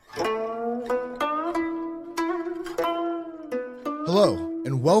Hello,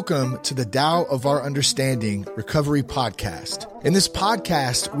 and welcome to the Tao of Our Understanding Recovery Podcast. In this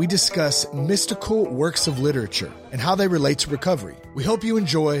podcast, we discuss mystical works of literature and how they relate to recovery. We hope you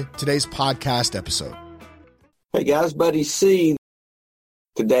enjoy today's podcast episode. Hey guys, Buddy C.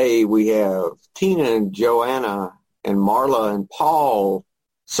 Today we have Tina and Joanna and Marla and Paul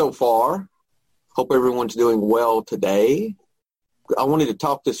so far. Hope everyone's doing well today. I wanted to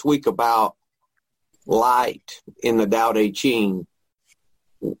talk this week about light in the Tao Te Ching.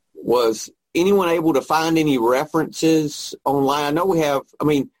 Was anyone able to find any references online? I know we have,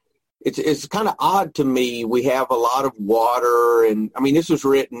 it's kind of odd to me. We have a lot of water, and this was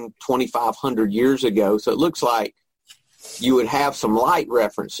written 2,500 years ago, so it looks like you would have some light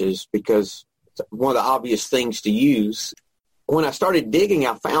references because it's one of the obvious things to use. When I started digging,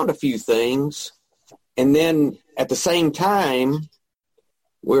 I found a few things, and then at the same time,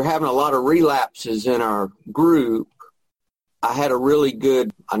 we were having a lot of relapses in our group. I had a really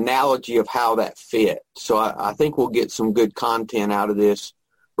good analogy of how that fit. So I think we'll get some good content out of this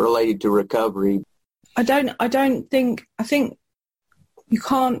related to recovery. I think you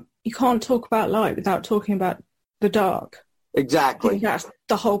can't talk about light without talking about the dark. Exactly. I think that's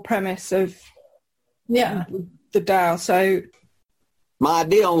the whole premise of the Tao. So my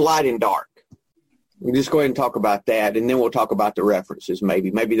idea on light and dark. We'll just go ahead and talk about that, and then we'll talk about the references maybe.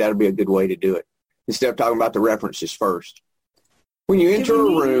 Maybe that'll be a good way to do it, instead of talking about the references first. When you enter a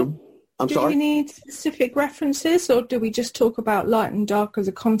room, do we need specific references, or do we just talk about light and dark as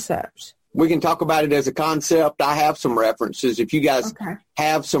a concept? We can talk about it as a concept. I have some references. If you guys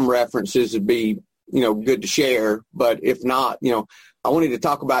have some references, it'd be, good to share. But if not, I wanted to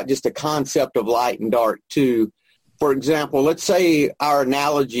talk about just the concept of light and dark too. For example, let's say our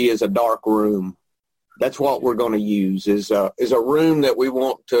analogy is a dark room. That's what we're going to use is a room that we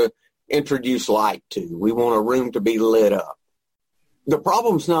want to introduce light to. We want a room to be lit up. The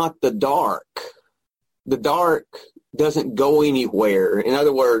problem's not the dark. The dark doesn't go anywhere. In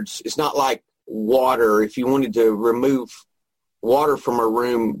other words, it's not like water. If you wanted to remove water from a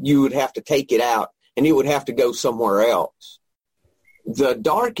room, you would have to take it out, and it would have to go somewhere else. The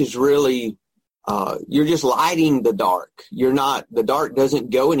dark is really, you're just lighting the dark. The dark doesn't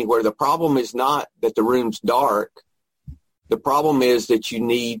go anywhere. The problem is not that the room's dark. The problem is that you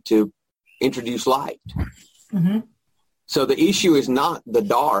need to introduce light. Mm-hmm. So the issue is not the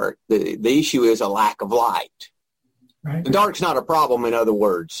dark. The issue is a lack of light. Right. The dark's not a problem, in other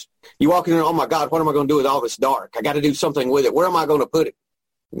words. You walk in there, oh, my God, what am I going to do with all this dark? I got to do something with it. Where am I going to put it?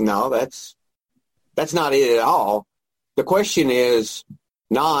 No, that's not it at all. The question is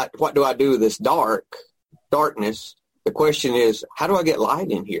not what do I do with this darkness. The question is, how do I get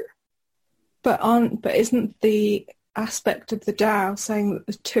light in here? But isn't the aspect of the Tao saying that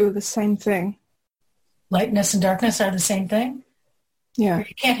the two are the same thing? Lightness and darkness are the same thing? Yeah.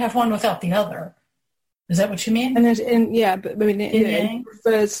 You can't have one without the other. Is that what you mean? And it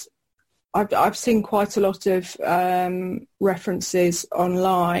refers. I've seen quite a lot of references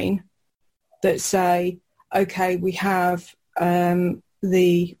online that say, we have as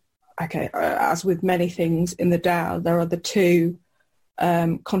with many things in the Tao, there are the two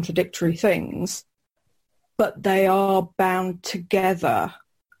contradictory things, but they are bound together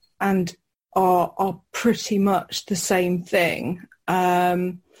and are pretty much the same thing,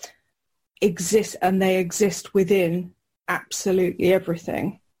 exist within absolutely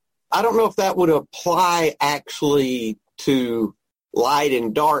everything. I don't know if that would apply actually to light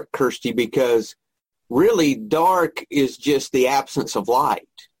and dark, Kirsty, because really dark is just the absence of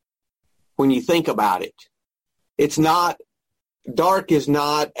light. When you think about it, dark is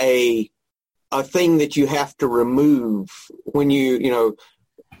not a thing that you have to remove. When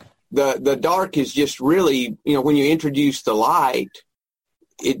the dark is just really, when you introduce the light,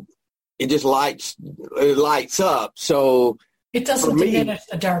 it just lights up. So it doesn't diminish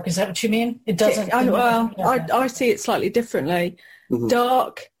the dark. Is that what you mean? It doesn't. I see it slightly differently. Mm-hmm.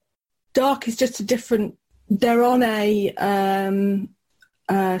 Dark is just a different. They're on a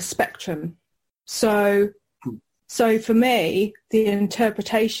spectrum. So for me, the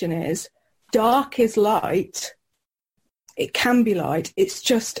interpretation is dark is light. It can be light. It's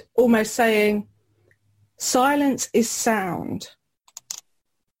just almost saying silence is sound,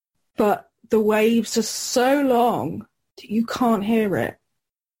 but the waves are so long that you can't hear it.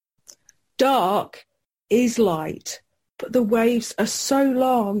 Dark is light, but the waves are so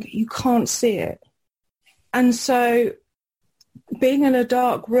long you can't see it. And so being in a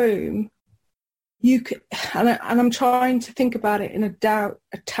dark room, you could, and I'm trying to think about it in a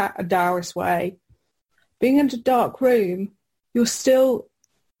Taoist way. Being in a dark room, you're still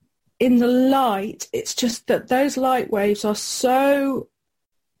in the light, it's just that those light waves are so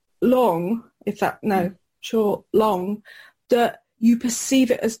long, long, that you perceive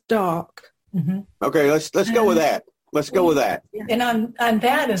it as dark. Mm-hmm. Okay, let's go with that. Let's go with that. And on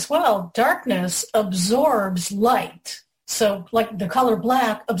that as well, darkness absorbs light. So like the color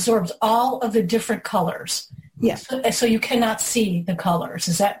black absorbs all of the different colors. Yeah. So you cannot see the colors.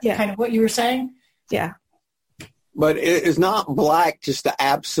 Is that kind of what you were saying? Yeah. But is not black just the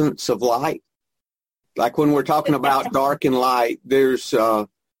absence of light? Like when we're talking about dark and light, there's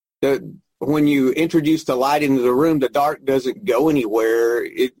when you introduce the light into the room, the dark doesn't go anywhere.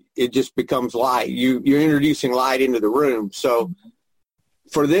 It just becomes light. You're introducing light into the room. So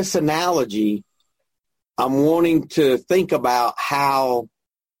for this analogy, I'm wanting to think about how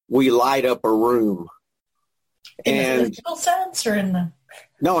we light up a room. In the physical sense or in the...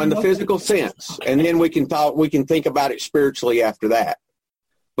 No, in the physical sense. And then we can think about it spiritually after that.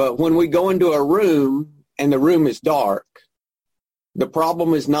 But when we go into a room and the room is dark, the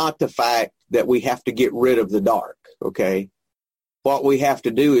problem is not the fact that we have to get rid of the dark, okay? What we have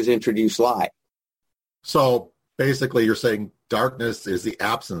to do is introduce light. So basically you're saying darkness is the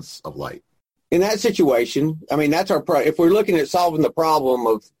absence of light. In that situation, I mean, that's if we're looking at solving the problem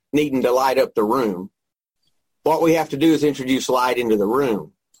of needing to light up the room, what we have to do is introduce light into the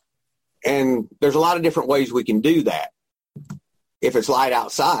room. And there's a lot of different ways we can do that. If it's light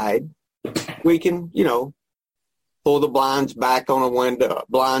outside, we can, pull the blinds back on a window,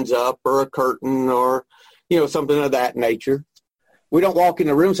 blinds up, or a curtain, or, something of that nature. We don't walk in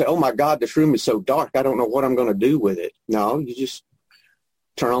the room and say, oh, my God, this room is so dark. I don't know what I'm going to do with it. No, you just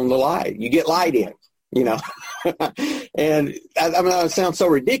turn on the light. You get light in, And I mean, it sounds so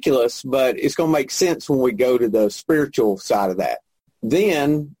ridiculous, but it's going to make sense when we go to the spiritual side of that.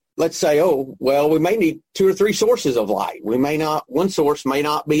 Then let's say, oh, well, we may need 2 or 3 sources of light. One source may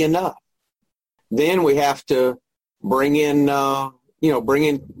not be enough. Then we have to bring in,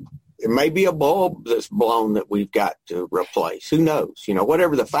 it may be a bulb that's blown that we've got to replace. Who knows?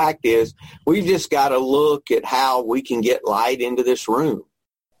 Whatever the fact is, we've just got to look at how we can get light into this room.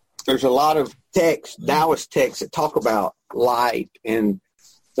 There's a lot of Taoist texts that talk about light and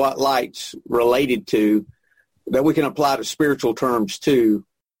what light's related to that we can apply to spiritual terms too.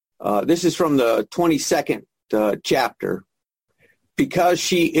 This is from the 22nd chapter. Because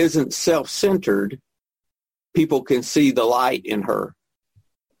she isn't self-centered, people can see the light in her.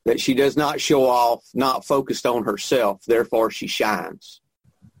 That she does not show off, not focused on herself, therefore she shines.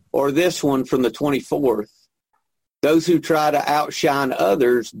 Or this one from the 24th. Those who try to outshine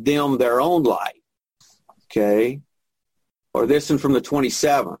others dim their own light. Okay. Or this one from the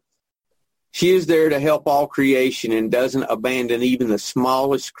 27th. She is there to help all creation and doesn't abandon even the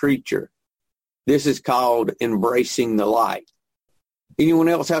smallest creature. This is called embracing the light. Anyone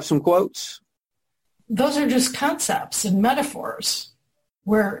else have some quotes? Those are just concepts and metaphors.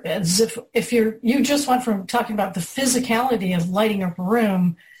 Where as if you just went from talking about the physicality of lighting up a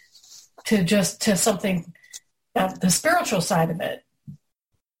room to something, the spiritual side of it,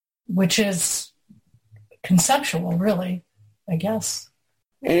 which is conceptual, really, I guess.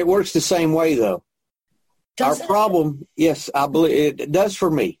 And it works the same way, though. Our problem, yes, I believe it does for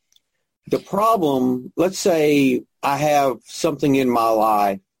me. The problem, let's say I have something in my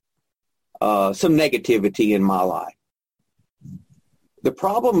life, some negativity in my life. The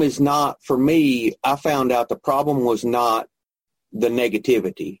problem is not, for me, I found out the problem was not the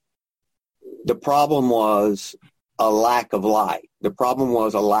negativity. The problem was a lack of light. The problem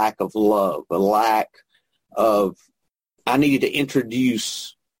was a lack of love, a lack of, I needed to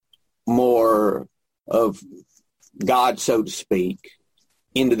introduce more of God, so to speak,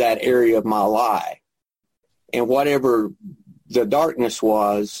 into that area of my life. And whatever the darkness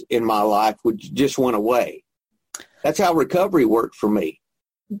was in my life just went away. That's how recovery worked for me.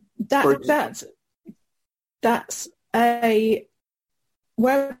 That's a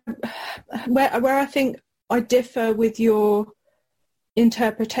where I think I differ with your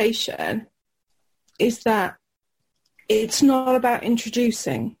interpretation is that it's not about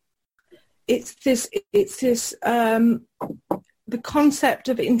introducing. It's this the concept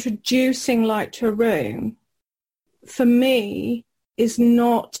of introducing light to a room for me is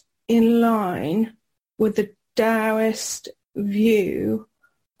not in line with the Taoist view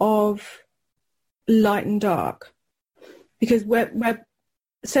of light and dark. Because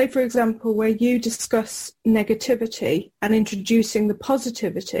say, for example, where you discuss negativity and introducing the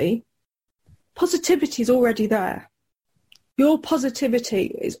positivity is already there. Your positivity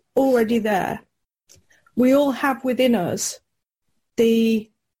is already there. We all have within us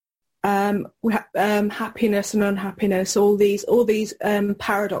the happiness and unhappiness, all these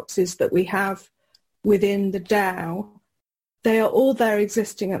paradoxes that we have within the Tao, they are all there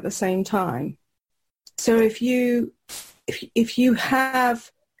existing at the same time. So if you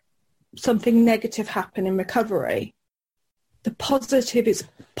have something negative happen in recovery, the positive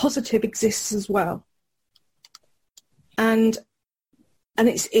exists as well. And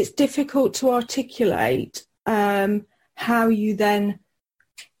it's difficult to articulate how you then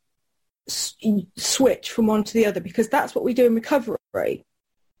switch from one to the other, because that's what we do in recovery.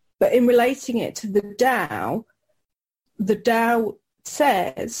 But in relating it to the Tao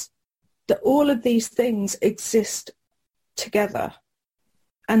says that all of these things exist together.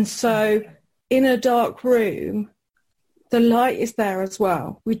 And so in a dark room, the light is there as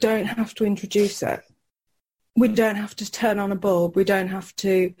well. We don't have to introduce it. We don't have to turn on a bulb. We don't have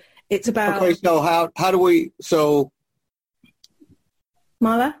to. It's about... Okay, so how do we... So...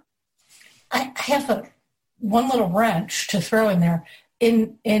 Marla? I have one little wrench to throw in there.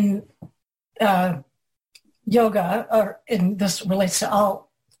 In yoga, and this relates to all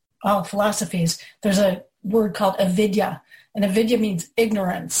philosophies, there's a word called avidya, and avidya means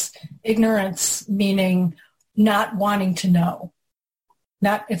ignorance. Ignorance meaning not wanting to know.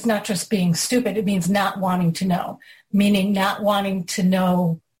 It's not just being stupid, it means not wanting to know, meaning not wanting to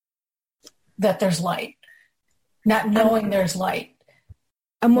know that there's light, not knowing there's light.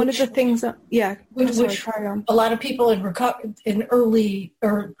 And one of the things that, which a lot of people in early,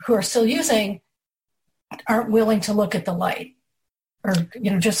 or who are still using, aren't willing to look at the light, or,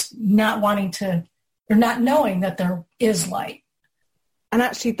 just not wanting to, or not knowing that there is light. And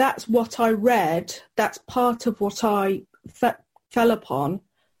actually that's what I read. That's part of what I fell upon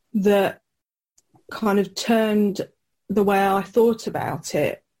that kind of turned the way I thought about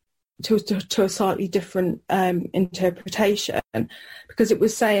it to a slightly different interpretation, because it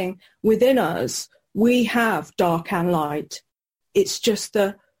was saying within us we have dark and light. It's just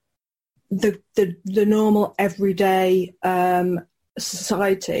the normal everyday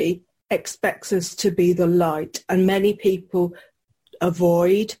society expects us to be the light, and many people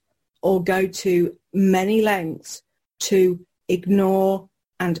avoid or go to many lengths to ignore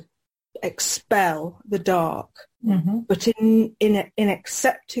and expel the dark. Mm-hmm. But in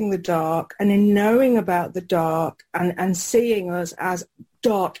accepting the dark and in knowing about the dark and seeing us as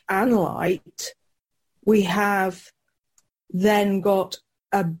dark and light, we have then got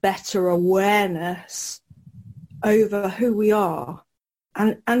a better awareness over who we are,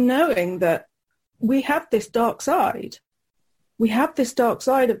 and knowing that we have this dark side. We have this dark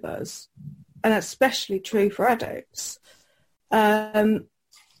side of us, and especially true for addicts. They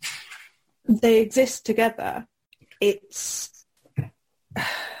exist together.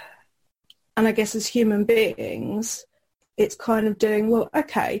 And I guess as human beings, it's kind of doing, well,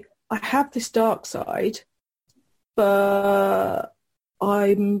 okay, I have this dark side, but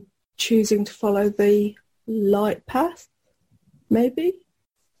I'm choosing to follow the light path, maybe,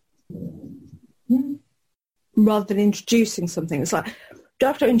 rather than introducing something. It's like, do I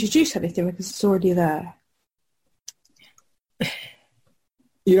have to introduce anything because it's already there?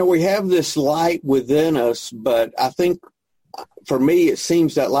 We have this light within us, but I think for me, it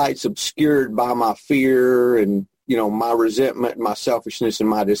seems that light's obscured by my fear and, my resentment, my selfishness, and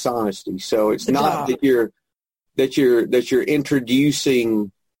my dishonesty. So it's not that you're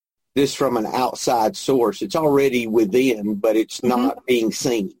introducing this from an outside source. It's already within, but it's not being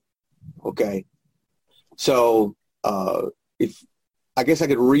seen. Okay. So if I guess I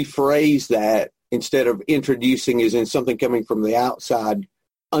could rephrase that, instead of introducing as in something coming from the outside,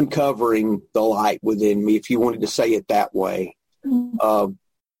 uncovering the light within me, if you wanted to say it that way. Paul,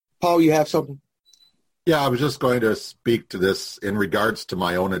 you have something? Yeah, I was just going to speak to this in regards to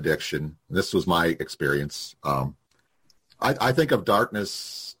my own addiction. This was my experience. I think of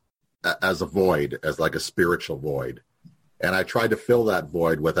darkness as a void, as like a spiritual void. And I tried to fill that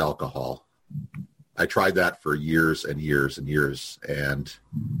void with alcohol. I tried that for years and years and years. And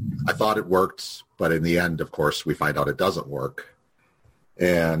I thought it worked, but in the end, of course, we find out it doesn't work.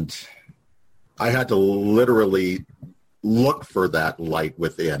 And I had to literally look for that light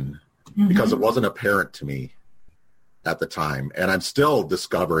within because it wasn't apparent to me at the time. And I'm still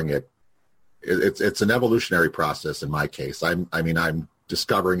discovering it. It's an evolutionary process in my case. I'm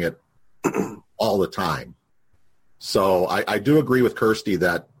discovering it all the time. So I do agree with Kirsty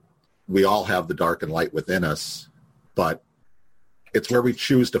that we all have the dark and light within us, but it's where we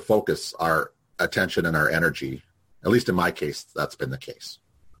choose to focus our attention and our energy. At least in my case, that's been the case.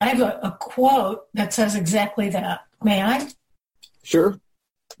 I have a quote that says exactly that. May I? Sure.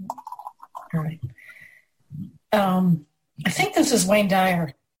 All right. I think this is Wayne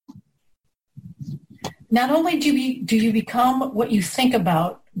Dyer. not only do you become what you think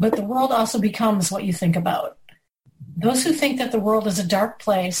about, but the world also becomes what you think about. Those who think that the world is a dark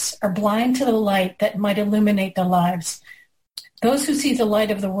place are blind to the light that might illuminate their lives. Those who see the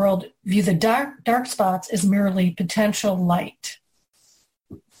light of the world view the dark spots as merely potential light.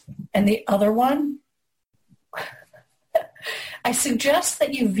 And the other one, I suggest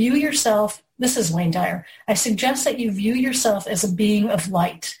that you view yourself, this is Wayne Dyer, I suggest that you view yourself as a being of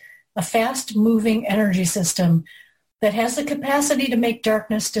light, a fast-moving energy system that has the capacity to make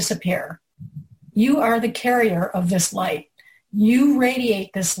darkness disappear. You are the carrier of this light. You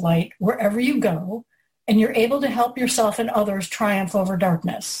radiate this light wherever you go, and you're able to help yourself and others triumph over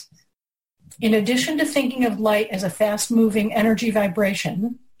darkness. In addition to thinking of light as a fast-moving energy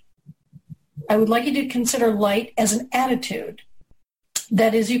vibration, I would like you to consider light as an attitude.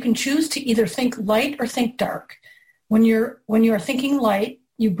 That is, you can choose to either think light or think dark. When you are thinking light,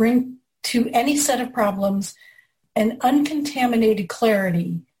 you bring to any set of problems an uncontaminated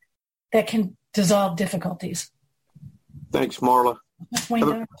clarity that can dissolve difficulties. Thanks, Marla.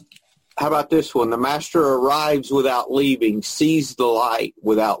 How about this one? The master arrives without leaving, sees the light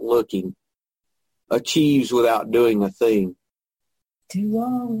without looking, achieves without doing a thing. Do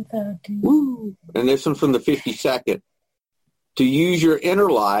all without doing. Woo. And this one from the 52nd. To use your inner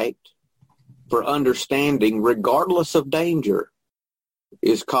light for understanding, regardless of danger,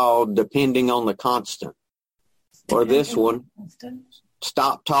 is called depending on the constant. Or this one,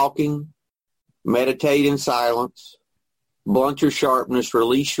 stop talking, meditate in silence, blunt your sharpness,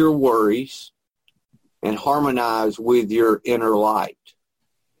 release your worries, and harmonize with your inner light.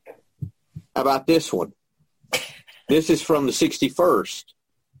 How about this one? This is from the 61st.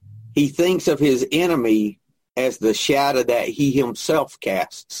 He thinks of his enemy as the shadow that he himself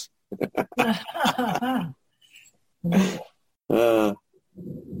casts.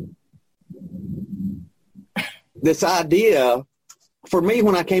 This idea, for me,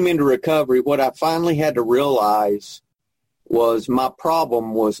 when I came into recovery, what I finally had to realize was my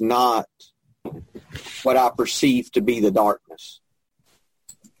problem was not what I perceived to be the darkness.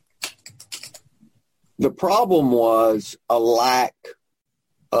 The problem was a lack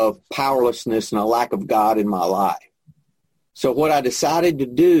of powerlessness and a lack of God in my life. So what I decided to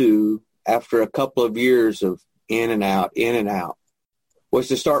do after a couple of years of in and out, was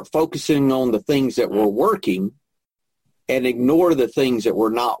to start focusing on the things that were working and ignore the things that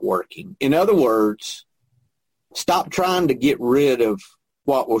were not working. In other words, stop trying to get rid of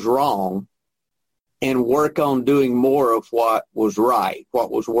what was wrong and work on doing more of what was right,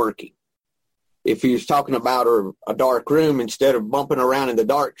 what was working. If he was talking about a dark room, instead of bumping around in the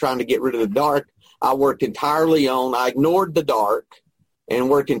dark trying to get rid of the dark, I ignored the dark and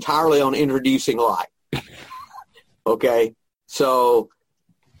worked entirely on introducing light. Okay? So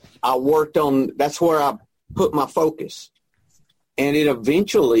I worked on, that's where I put my focus. And it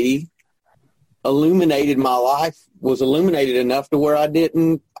eventually illuminated my life, was illuminated enough to where I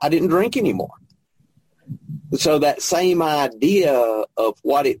didn't drink anymore. So that same idea of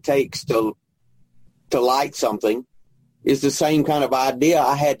what it takes to light something is the same kind of idea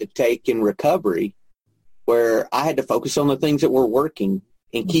I had to take in recovery, where I had to focus on the things that were working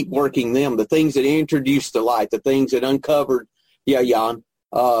and keep working them, the things that introduced the light, the things that uncovered, Jan,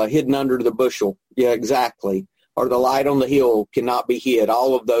 hidden under the bushel. Yeah, exactly. Or the light on the hill cannot be hid.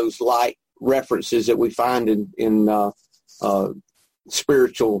 All of those light references that we find in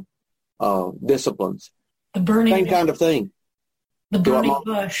spiritual disciplines. The burning same kind of thing. The burning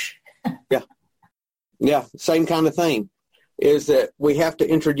bush. Yeah, same kind of thing. Is that we have to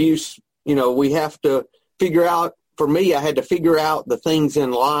introduce, we have to figure out, for me, I had to figure out the things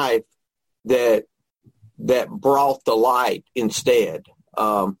in life that brought the light instead.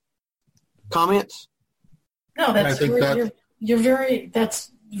 Comments? No, that's very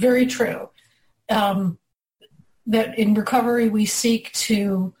true. That in recovery we seek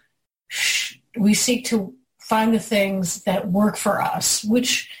to find the things that work for us,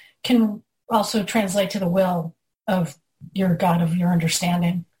 which can also translate to the will of your God of your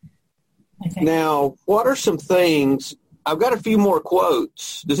understanding, I think. Now, what are some things? I've got a few more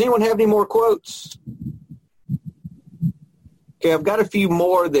quotes. Does anyone have any more quotes? Okay, I've got a few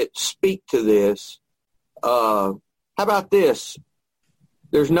more that speak to this. How about this?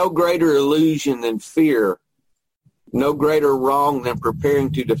 There's no greater illusion than fear, no greater wrong than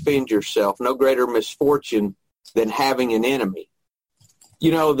preparing to defend yourself, no greater misfortune than having an enemy.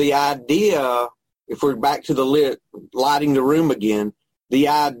 The idea, if we're back to the lighting the room again, the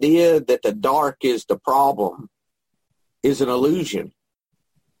idea that the dark is the problem is an illusion.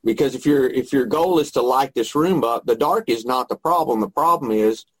 Because if your goal is to light this room up, the dark is not the problem. The problem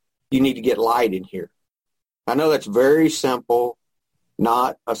is you need to get light in here. I know that's very simple,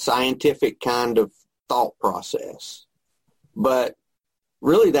 not a scientific kind of thought process. But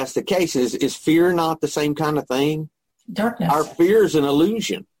really that's the case. Is fear not the same kind of thing? Darkness. Our fear is an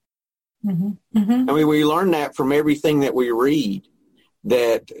illusion. Mm-hmm. Mm-hmm. I mean, we learn that from everything that we read,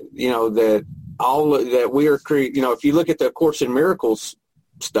 that, that all that we are creating, if you look at the Course in Miracles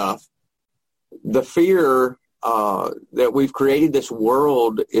stuff, the fear that we've created this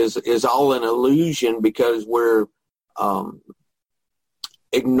world is all an illusion because we're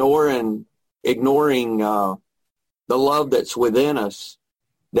ignoring the love that's within us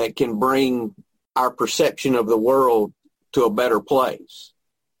that can bring our perception of the world to a better place.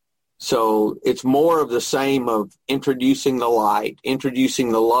 So it's more of the same of introducing the light,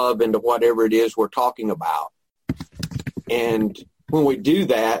 introducing the love into whatever it is we're talking about. And when we do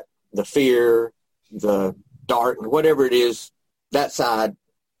that, the fear, the dark, whatever it is, that side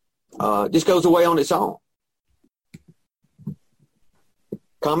just goes away on its own.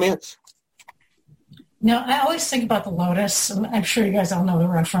 Comments? Now, I always think about the lotus. I'm sure you guys all know the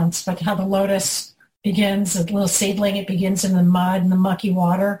reference, but how the lotus begins, a little seedling, it begins in the mud and the mucky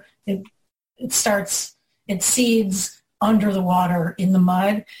water. It seeds under the water in the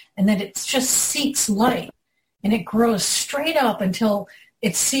mud, and then it just seeks light, and it grows straight up until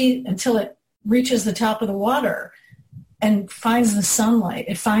it reaches the top of the water and finds the sunlight.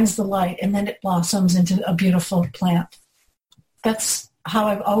 It finds the light, and then it blossoms into a beautiful plant. That's how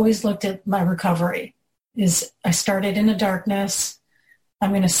I've always looked at my recovery. Is I started in the darkness. I'm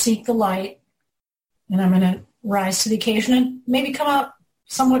going to seek the light, and I'm going to rise to the occasion and maybe come out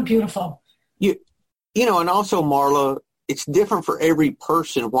somewhat beautiful. And also, Marla, it's different for every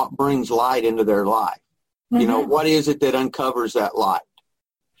person what brings light into their life. Mm-hmm. What is it that uncovers that light?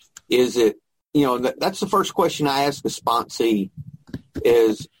 Is it, that's the first question I ask a sponsee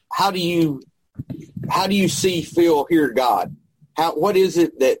is, how do you see, feel, hear God? What is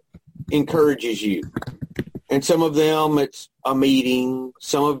it that encourages you? And some of them, it's a meeting.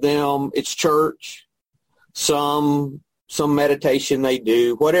 Some of them, it's church. Some meditation they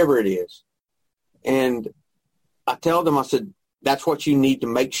do, whatever it is. And I tell them, I said, that's what you need to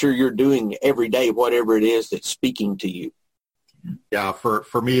make sure you're doing every day, whatever it is that's speaking to you. Yeah,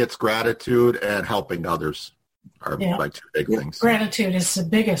 for me, it's gratitude and helping others are my two big things. Gratitude is the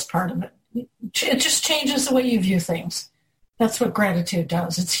biggest part of it. It just changes the way you view things. That's what gratitude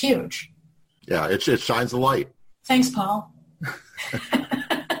does. It's huge. Yeah, it shines the light. Thanks, Paul.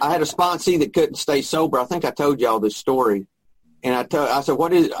 I had a sponsee that couldn't stay sober. I think I told y'all this story. And I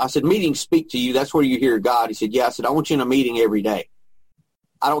said, meetings speak to you. That's where you hear God. He said, yeah. I said, I want you in a meeting every day.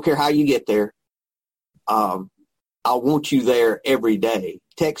 I don't care how you get there. I want you there every day.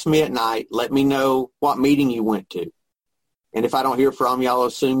 Text me at night. Let me know what meeting you went to. And if I don't hear from you, I'll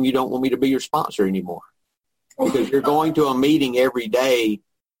assume you don't want me to be your sponsor anymore. Because you're going to a meeting every day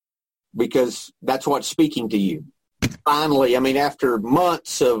because that's what's speaking to you. Finally, after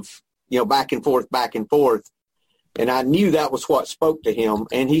months of, back and forth, and I knew that was what spoke to him.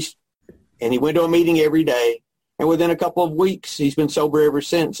 And he went to a meeting every day. And within a couple of weeks, he's been sober ever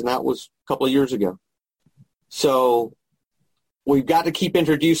since. And that was a couple of years ago. So we've got to keep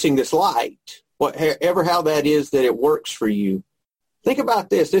introducing this light, whatever how that is that it works for you. Think about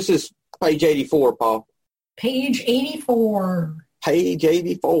this. This is page 84, Paul. Page 84. Page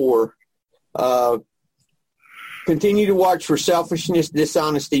 84. Continue to watch for selfishness,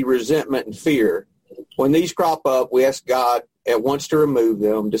 dishonesty, resentment, and fear. When these crop up, we ask God at once to remove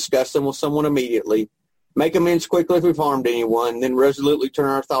them, discuss them with someone immediately, make amends quickly if we've harmed anyone, then resolutely turn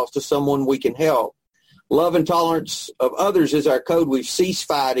our thoughts to someone we can help. Love and tolerance of others is our code. We've ceased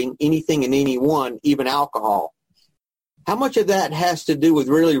fighting anything and anyone, even alcohol. How much of that has to do with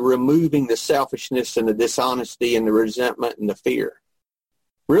really removing the selfishness and the dishonesty and the resentment and the fear?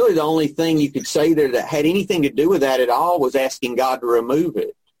 Really, the only thing you could say there that had anything to do with that at all was asking God to remove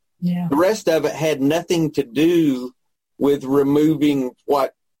it. Yeah. The rest of it had nothing to do with removing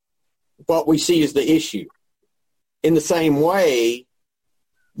what we see as the issue. In the same way,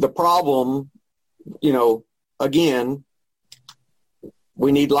 the problem, again,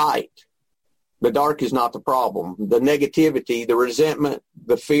 we need light. The dark is not the problem. The negativity, the resentment,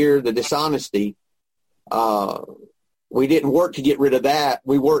 the fear, the dishonesty, we didn't work to get rid of that.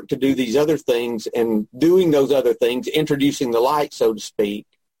 We worked to do these other things, and doing those other things, introducing the light, so to speak,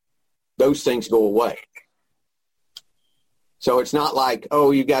 those things go away. So it's not like,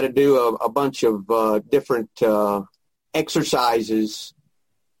 you got to do a bunch of different exercises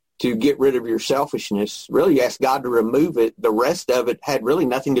to get rid of your selfishness. Really, you ask God to remove it. The rest of it had really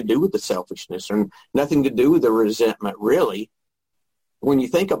nothing to do with the selfishness and nothing to do with the resentment, really, when you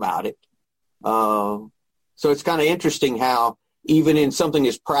think about it. So it's kind of interesting how even in something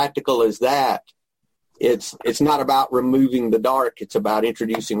as practical as that, it's not about removing the dark. It's about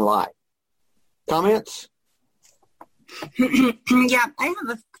introducing light. Comments? Yeah, I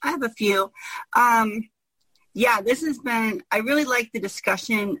have a few. This has been, I really like the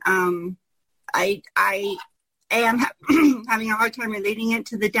discussion. I am having a hard time relating it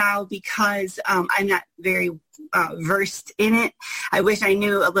to the Tao because I'm not very versed in it. I wish I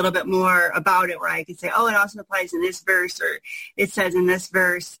knew a little bit more about it where I could say, oh, it also applies in this verse, or it says in this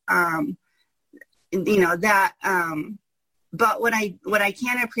verse, but what I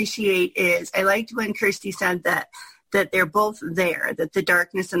can appreciate is I liked when Kirsty said that they're both there, that the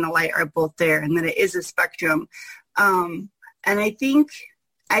darkness and the light are both there, and that it is a spectrum. And I think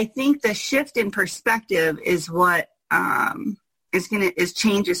the shift in perspective is what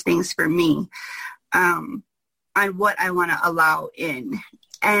changes things for me on what I want to allow in.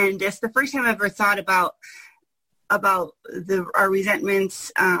 And it's the first time I've ever thought about our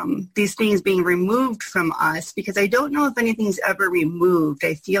resentments, these things being removed from us, because I don't know if anything's ever removed.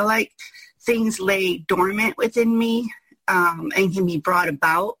 I feel like things lay dormant within me and can be brought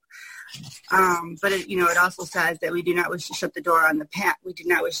about. But it also says that we do not wish to shut the door on the past. We do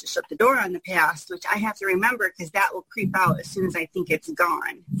not wish to shut the door on the past, which I have to remember because that will creep out as soon as I think it's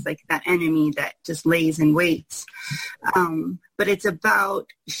gone. It's like that enemy that just lays and waits. But it's about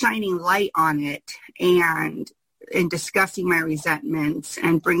shining light on it and discussing my resentments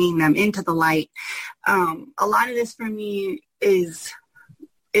and bringing them into the light. A lot of this for me is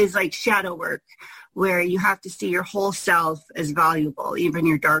like shadow work, where you have to see your whole self as valuable, even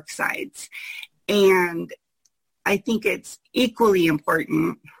your dark sides. And I think it's equally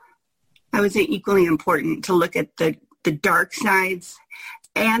important, I would say equally important, to look at the dark sides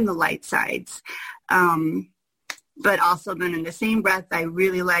and the light sides. But also then in the same breath, I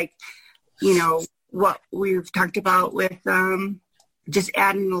really like, what we've talked about with just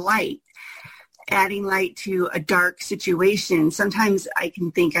adding light to a dark situation. Sometimes I can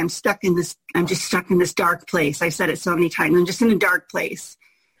think I'm just stuck in this dark place. I've said it so many times. I'm just in a dark place.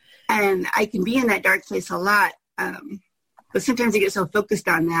 And I can be in that dark place a lot. But sometimes I get so focused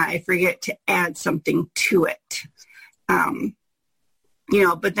on that, I forget to add something to it.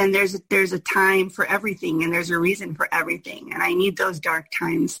 But then there's a time for everything, and there's a reason for everything. And I need those dark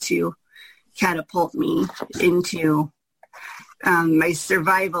times to catapult me into my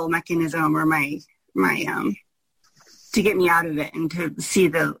survival mechanism, or my to get me out of it, and to see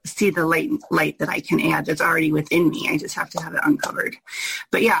the light that I can add that's already within me. I just have to have it uncovered.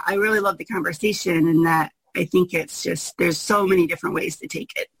 But yeah, I really love the conversation, and that I think it's just, there's so many different ways to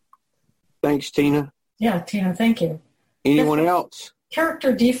take it. Thanks, Tina. Yeah, Tina, thank you. Anyone else?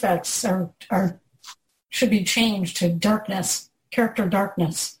 Character defects should be changed to darkness, character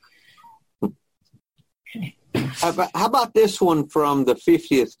darkness. Okay. How about this one from the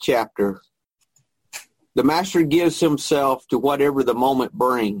 50th chapter? The master gives himself to whatever the moment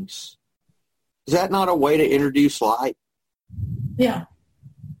brings. Is that not a way to introduce light? Yeah.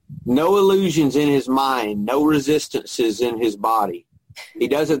 No illusions in his mind, no resistances in his body. He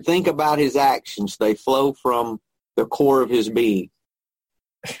doesn't think about his actions. They flow from the core of his being.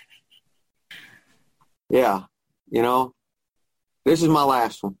 Yeah. This is my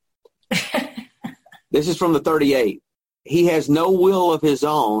last one. This is from the 38. He has no will of his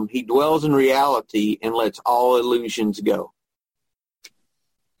own. He dwells in reality and lets all illusions go.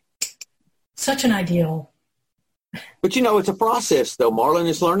 Such an ideal. But it's a process, though, Marlon.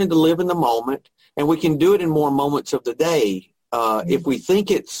 It's learning to live in the moment, and we can do it in more moments of the day. If we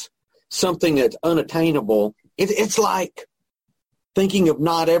think it's something that's unattainable, it's like thinking of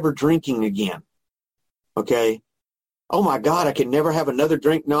not ever drinking again. Okay? Oh my God, I can never have another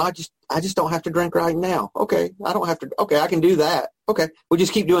drink. No, I just don't have to drink right now. Okay, I don't have to. Okay, I can do that. Okay, we'll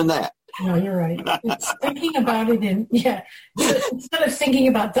just keep doing that. No, you're right. It's thinking about it instead of thinking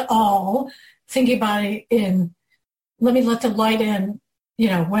about thinking about it in, let me let the light in,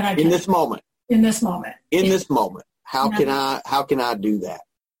 when I can. In this moment. How can I do that?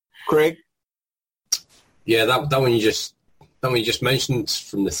 Craig? Yeah, that one you just mentioned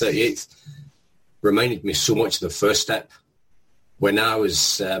from the 38th reminded me so much of the first step. When I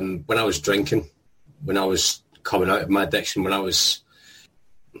was drinking, when I was coming out of my addiction, when I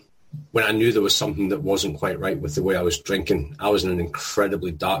knew there was something that wasn't quite right with the way I was drinking, I was in an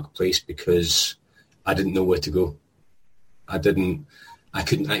incredibly dark place because I didn't know where to go. I couldn't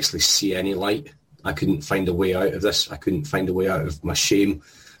actually see any light. I couldn't find a way out of this. I couldn't find a way out of my shame,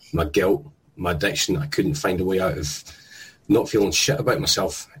 my guilt, my addiction. I couldn't find a way out of not feeling shit about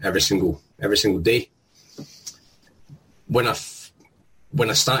myself every single day. When I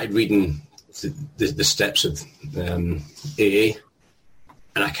started reading the steps of AA,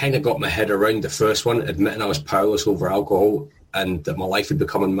 and I kind of got my head around the first one, admitting I was powerless over alcohol and that my life had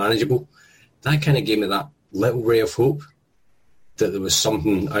become unmanageable. That kind of gave me that little ray of hope that there was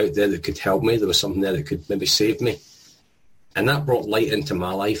something out there that could help me. There was something there that could maybe save me. And that brought light into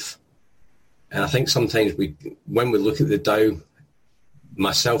my life. And I think sometimes when we look at the Tao,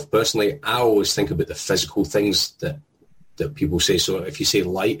 myself personally, I always think about the physical things that people say. So if you say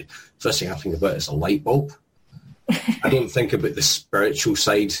light, first thing I think about is a light bulb. I don't think about the spiritual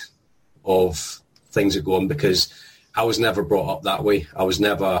side of things that go on, because I was never brought up that way.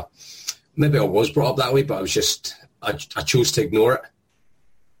 Maybe I was brought up that way, but I chose to ignore it.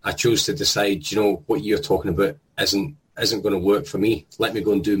 I chose to decide, what you're talking about isn't going to work for me. Let me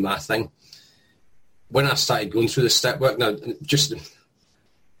go and do my thing. When I started going through the step work, now just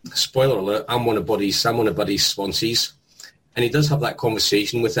spoiler alert, I'm one of Buddy's sponsees, and he does have that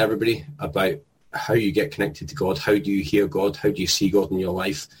conversation with everybody about how you get connected to God, how do you hear God, how do you see God in your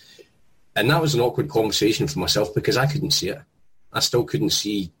life. And that was an awkward conversation for myself because I couldn't see it. I still couldn't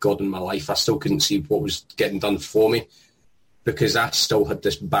see God in my life. I still couldn't see what was getting done for me because I still had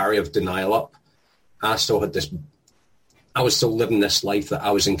this barrier of denial up. I was still living this life that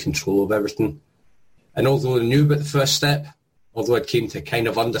I was in control of everything. And although I knew about the first step, although I came to kind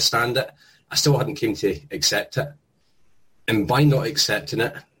of understand it, I still hadn't came to accept it. And by not accepting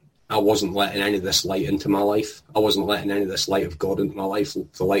it, I wasn't letting any of this light into my life. I wasn't letting any of this light of God into my life,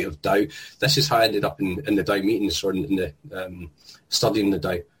 the light of Tao. This is how I ended up in the Tao meetings or in the studying the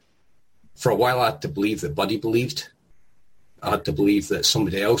Tao. For a while, I had to believe that Buddy believed. I had to believe that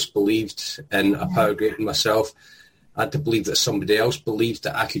somebody else believed in a power greater than myself. I had to believe that somebody else believed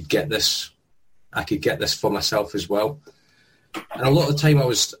that I could get this for myself as well. And a lot of the time I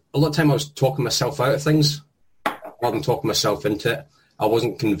was talking myself out of things rather than talking myself into it. I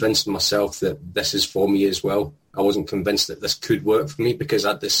wasn't convinced myself that this is for me as well. I wasn't convinced that this could work for me because I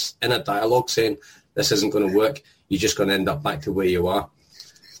had this inner dialogue saying this isn't going to work. You're just going to end up back to where you are.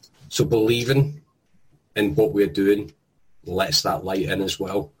 So believing in what we're doing lets that light in as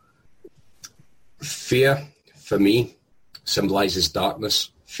well. Fear, for me, symbolises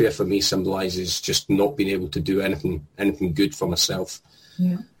darkness. Fear for me symbolises just not being able to do anything good for myself.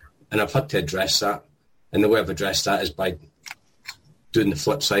 Yeah. And I've had to address that. And the way I've addressed that is by doing the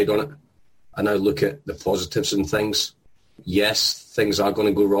flip side on it. I now look at the positives in things. Yes, things are going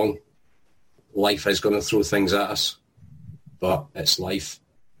to go wrong. Life is going to throw things at us, but it's life.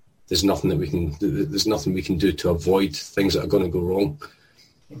 There's nothing we can do to avoid things that are going to go wrong.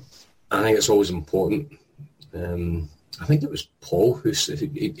 I think it's always important. I think it was Paul who said,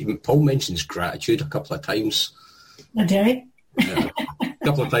 Paul mentions gratitude a couple of times. A day? A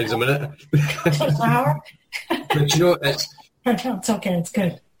couple of times a minute. An hour? But it's okay. It's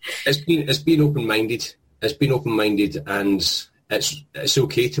good. It's been open-minded. It's been open-minded, and it's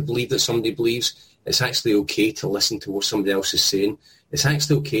okay to believe that somebody believes. It's actually okay to listen to what somebody else is saying. It's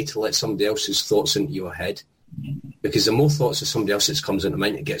actually okay to let somebody else's thoughts into your head, because the more thoughts of somebody else that comes into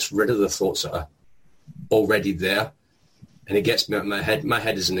mind, it gets rid of the thoughts that are already there, and it gets me out of my head. My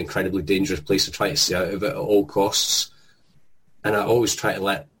head is an incredibly dangerous place to try to stay out of it at all costs, and I always try to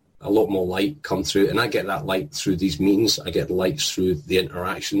let a lot more light come through, and I get that light through these meetings. I get the light through the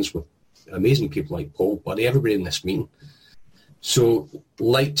interactions with amazing people like Paul, Buddy, everybody in this meeting. So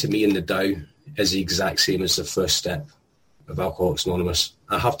light to me in the Tao is the exact same as the first step of Alcoholics Anonymous.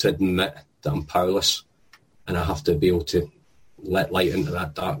 I have to admit that I'm powerless, and I have to be able to let light into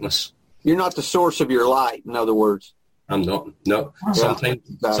that darkness. You're not the source of your light, in other words. I'm not. No. Sometimes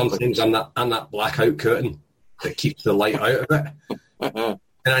I'm that blackout curtain that keeps the light out of it.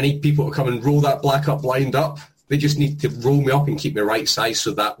 And I need people to come and roll that blackout blind up. They just need to roll me up and keep me right size so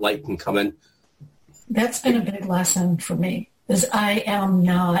that light can come in. That's been a big lesson for me, is I am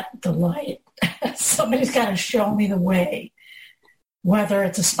not the light. Somebody's got to show me the way, whether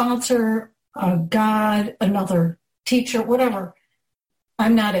it's a sponsor, a God, another teacher, whatever.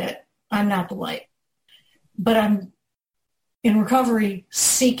 I'm not it. I'm not the light. But I'm in recovery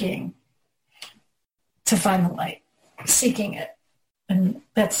seeking to find the light, seeking it. And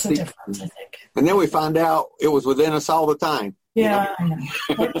that's the difference, I think. And then we find out it was within us all the time. Yeah, I know.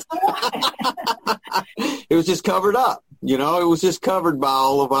 It was just covered up. It was just covered by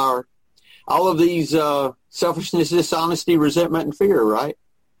all of these selfishness, dishonesty, resentment, and fear, right?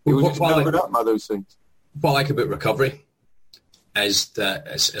 It was just covered up by those things. What I like about recovery is that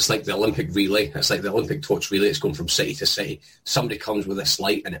it's like the Olympic relay. It's like the Olympic torch relay. It's going from city to city. Somebody comes with this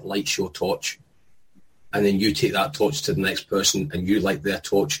light and it lights your torch. and then you take that torch to the next person and you light their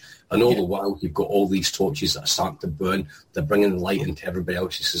torch, and all the while you've got all these torches that are starting to burn. They're bringing the light into everybody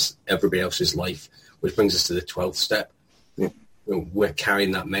else's life, which brings us to the 12th step. Yeah. We're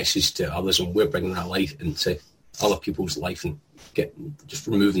carrying that message to others, and we're bringing that light into other people's life and just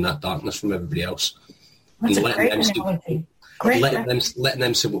removing that darkness from everybody else. That's and a great analogy. Letting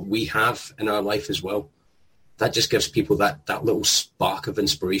them see what we have in our life as well. That just gives people that little spark of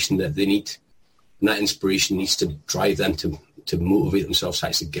inspiration that they need. And that inspiration needs to drive them to motivate themselves to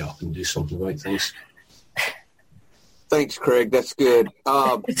actually get up and do something about things. Thanks, Craig. That's good.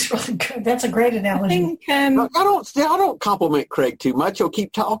 It's really good. That's a great analogy. I think, I don't compliment Craig too much. He'll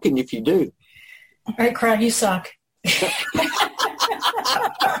keep talking if you do. All right, Craig, you suck.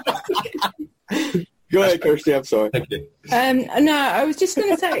 Go ahead, Kirsty. I'm sorry. Thank you. No, I was just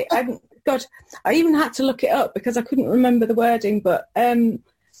going to say, God, I even had to look it up because I couldn't remember the wording, but the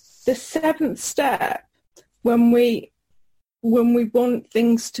 7th step, when we want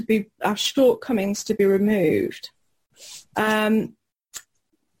things to be, our shortcomings to be removed, that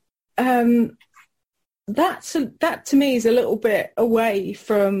to me is a little bit away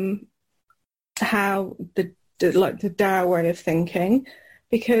from how the Tao way of thinking,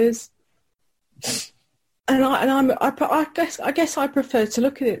 because I guess I prefer to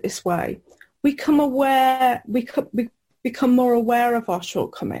look at it this way. We become more aware of our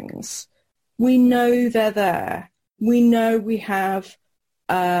shortcomings. We know they're there. We know we have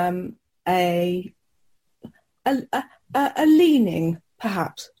a leaning,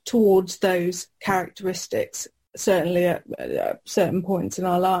 perhaps, towards those characteristics, certainly at certain points in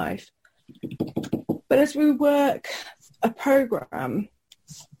our life. But as we work a program,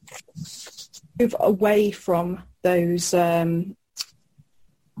 move away from those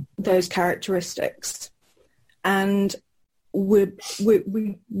characteristics, and we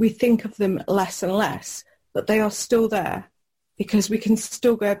think of them less and less, but they are still there because we can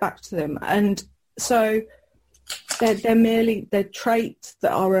still go back to them. And so they're traits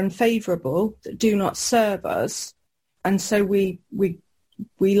that are unfavorable, that do not serve us, and so we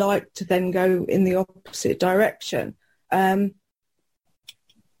like to then go in the opposite direction. But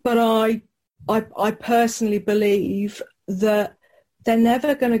I personally believe that they're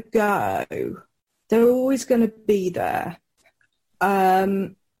never going to go. They're always going to be there.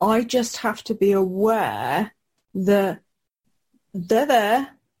 I just have to be aware that they're there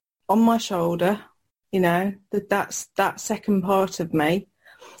on my shoulder, that's that second part of me.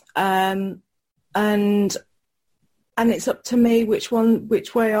 And it's up to me which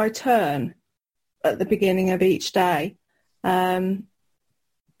way I turn at the beginning of each day. And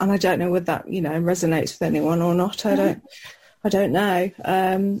I don't know whether that, resonates with anyone or not. I don't know.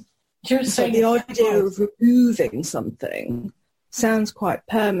 So the idea of removing something sounds quite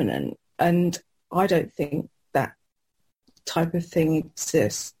permanent, and I don't think that type of thing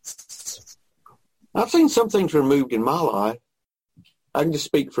exists. I've seen some things removed in my life. I can just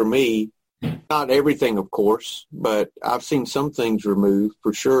speak for me. Not everything, of course, but I've seen some things removed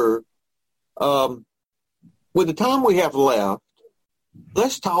for sure. With the time we have left,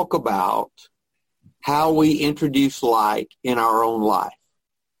 let's talk about how we introduce light in our own life.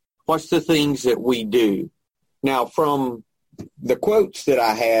 What's the things that we do? Now, from the quotes that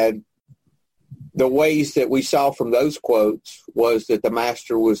I had, the ways that we saw from those quotes was that the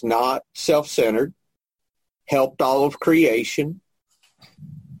master was not self-centered, helped all of creation,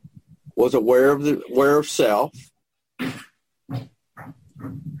 was aware of self,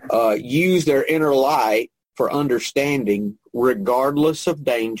 used their inner light for understanding regardless of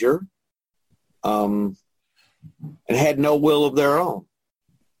danger, and had no will of their own,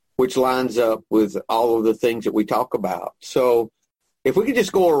 which lines up with all of the things that we talk about. So if we could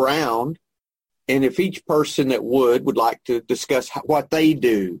just go around, and if each person that would like to discuss what they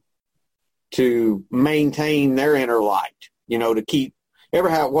do to maintain their inner light, to keep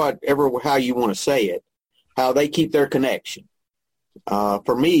how you want to say it, how they keep their connection.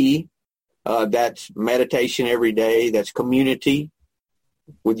 For me, that's meditation every day. That's community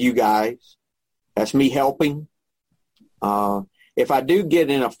with you guys. That's me helping. If I do get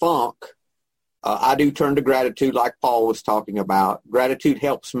in a funk, I do turn to gratitude like Paul was talking about. Gratitude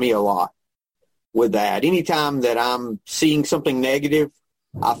helps me a lot with that. Anytime that I'm seeing something negative,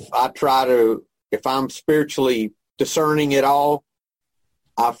 I try to, if I'm spiritually discerning at all,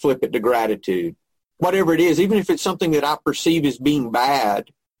 I flip it to gratitude. Whatever it is, even if it's something that I perceive as being bad,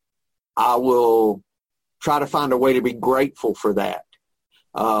 I will try to find a way to be grateful for that.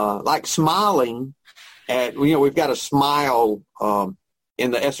 Like smiling at, we've got a smile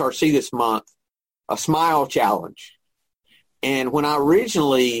in the SRC this month, a smile challenge. And when I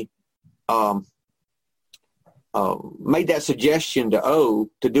originally made that suggestion to O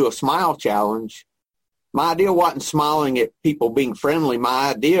to do a smile challenge, my idea wasn't smiling at people being friendly. My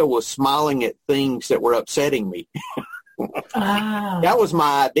idea was smiling at things that were upsetting me. That was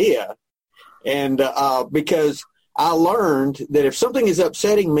my idea. And because I learned that if something is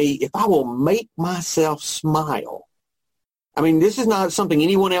upsetting me, if I will make myself smile, I mean, this is not something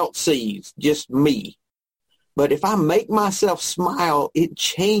anyone else sees, just me. But if I make myself smile, it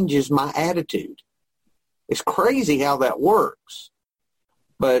changes my attitude. It's crazy how that works.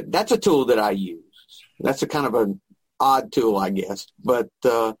 But that's a tool that I use. That's a kind of an odd tool, I guess. But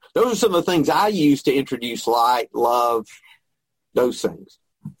those are some of the things I use to introduce light, love, those things.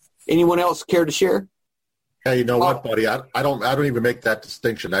 Anyone else care to share? Hey, you know what, buddy? I don't even make that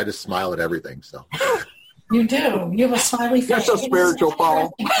distinction. I just smile at everything. So you do. You have a smiley face. You're so spiritual,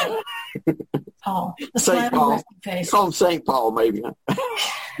 Paul. Paul, St. Paul. Call him St. Paul, maybe.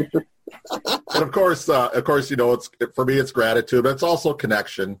 But of course, you know, for me, it's gratitude, but it's also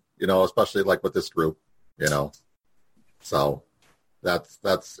connection. You know, especially like with this group. You know, so that's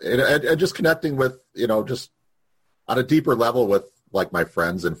and just connecting with, you know, just on a deeper level with like my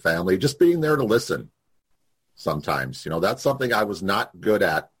friends and family, just being there to listen. Sometimes, you know, that's something I was not good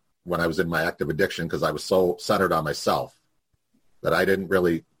at when I was in my active addiction because I was so centered on myself that I didn't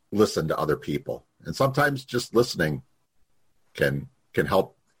really listen to other people. And sometimes just listening can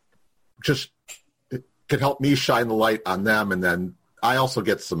help. It can help me shine the light on them, and then I also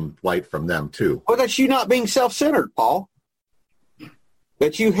get some light from them too. Well, that's you not being self-centered, Paul.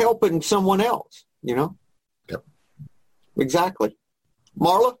 That's you helping someone else, you know? Yep. Exactly.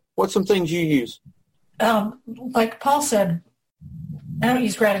 Marla, what's some things you use? Like Paul said, I don't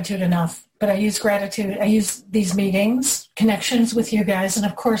use gratitude enough, but I use gratitude. I use these meetings, connections with you guys, and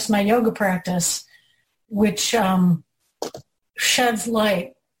of course my yoga practice, which sheds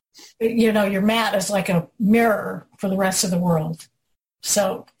light. You know, your mat is like a mirror for the rest of the world.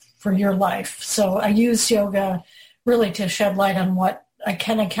 So for your life. So I use yoga really to shed light on what I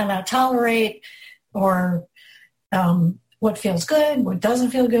can and cannot tolerate, or what feels good, what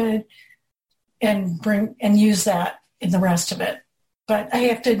doesn't feel good, and use that in the rest of it. But I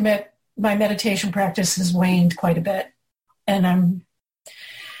have to admit, my meditation practice has waned quite a bit, and I'm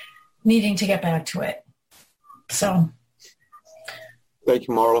needing to get back to it. So, thank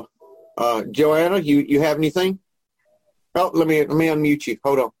you, Marla. Joanna, you have anything? Oh, let me unmute you.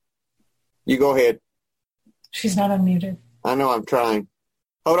 Hold on. You go ahead. She's not unmuted. I know, I'm trying.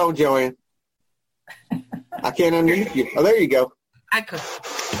 Hold on, Joanne. I can't unmute you. Oh, there you go. I could.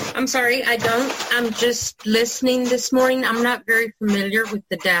 I'm sorry, I don't. I'm just listening this morning. I'm not very familiar with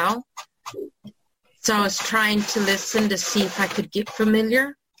the Tao. So I was trying to listen to see if I could get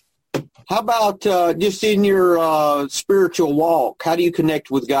familiar. How about just in your spiritual walk, how do you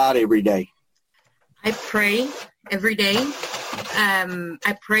connect with God every day? I pray every day.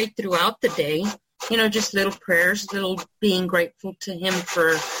 I pray throughout the day. You know, just little prayers, little being grateful to Him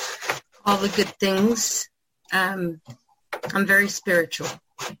for all the good things. I'm very spiritual.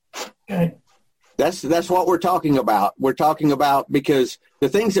 Good. That's what we're talking about. We're talking about because the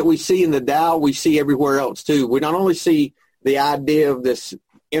things that we see in the Tao, we see everywhere else too. We not only see the idea of this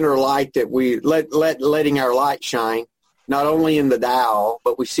inner light that we letting our light shine, not only in the Tao,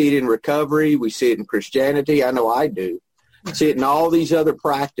 but we see it in recovery. We see it in Christianity. I know I do. See it in all these other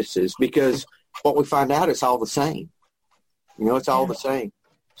practices because what we find out is all the same. You know, it's all the same.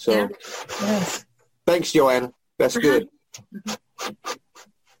 So, yes. Thanks, Joanna. That's good.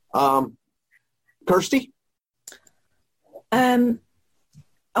 Kirsty? Am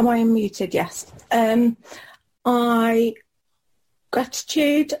I unmuted? Yes.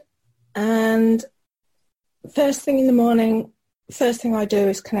 Gratitude, and first thing in the morning, first thing I do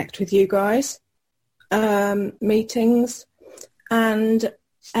is connect with you guys, meetings, and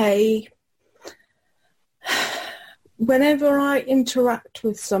whenever I interact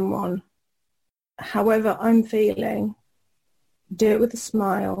with someone, however I'm feeling, do it with a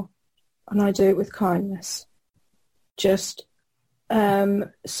smile, and I do it with kindness. Just so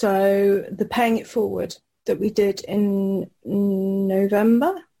the paying it forward that we did in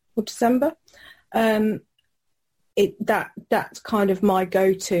November or December, that's kind of my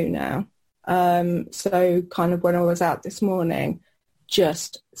go-to now. So kind of when I was out this morning,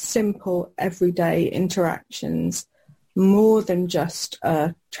 just simple everyday interactions, more than just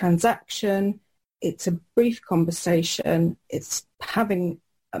a transaction. It's a brief conversation. It's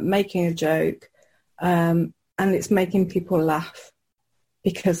making a joke, and it's making people laugh,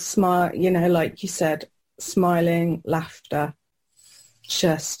 because smile, you know, like you said, smiling, laughter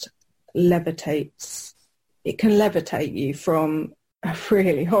just levitates. It can levitate you from a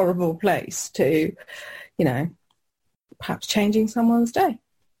really horrible place to, you know, perhaps changing someone's day.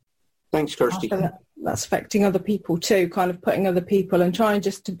 Thanks, Kirsty. That's affecting other people too, kind of putting other people and trying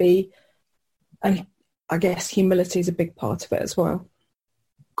just to be, and I guess humility is a big part of it as well.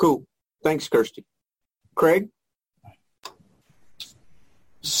 Cool. Thanks, Kirsty. Craig?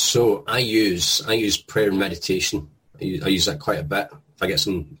 So I use prayer and meditation. I use that quite a bit. If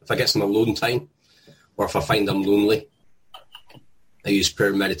I get some alone time, or if I find I'm lonely, I use prayer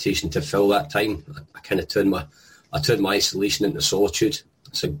and meditation to fill that time. I kind of turn my isolation into solitude.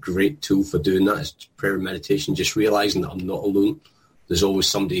 It's a great tool for doing that. It's prayer and meditation, just realising that I'm not alone. There's always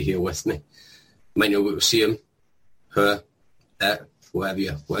somebody here with me. You might not be able to see him, her, it, whatever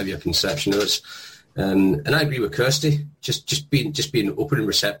your conception is. And I agree with Kirsty. Just being open and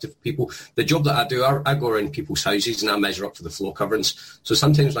receptive to people. The job that I do, I go around people's houses and I measure up to the floor coverings. So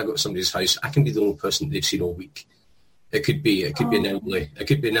sometimes when I go to somebody's house, I can be the only person they've seen all week. It could be an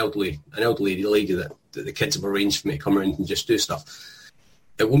elderly lady that the kids have arranged for me to come around and just do stuff.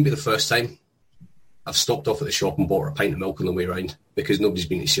 It won't be the first time. I've stopped off at the shop and bought her a pint of milk on the way round because nobody's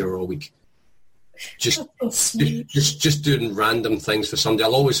been to see her all week. Just doing random things for somebody.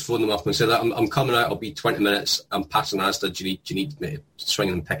 I'll always phone them up and say that I'm coming out. I'll be 20 minutes. I'm passing Asda. Do you need me to swing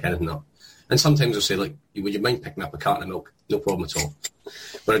and pick anything up? And sometimes I'll say, like, would you mind picking up a carton of milk? No problem at all.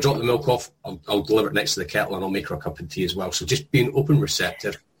 When I drop the milk off, I'll deliver it next to the kettle and I'll make her a cup of tea as well. So just being open,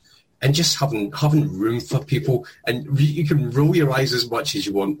 receptive, and just having room for people. And you can roll your eyes as much as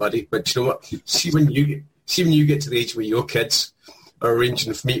you want, buddy. But you know what? See when you get to the age where your kids are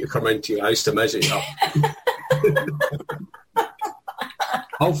arranging for me to come into your house to measure you up.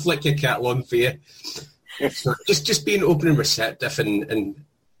 I'll flick your kettle on for you. So just being open and receptive and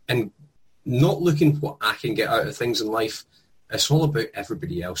not looking what I can get out of things in life. It's all about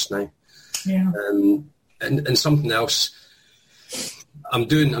everybody else now. Yeah. And something else. I'm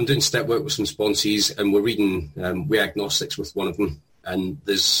doing step work with some sponsees, and we're reading We Agnostics with one of them, and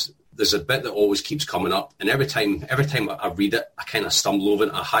there's a bit that always keeps coming up, and every time I read it, I kind of stumble over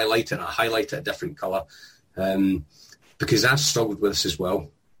it, I highlight it a different colour, because I struggled with this as well,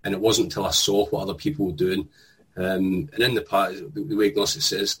 and it wasn't until I saw what other people were doing, and in the part, the way Agnostic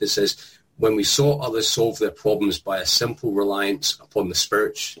says, when we saw others solve their problems by a simple reliance upon the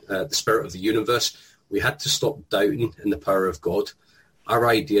spirit of the universe, we had to stop doubting in the power of God. Our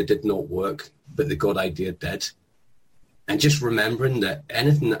idea did not work, but the God idea did. And just remembering that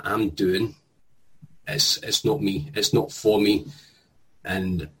anything that I'm doing, it's not me, it's not for me,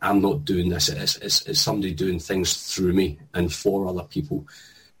 and I'm not doing this. It's somebody doing things through me and for other people.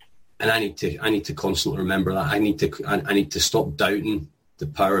 And I need to constantly remember that. I need to stop doubting the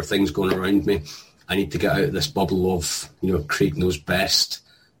power of things going around me. I need to get out of this bubble of, Craig knows best.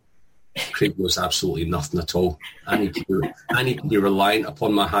 Craig knows absolutely nothing at all. I need to be reliant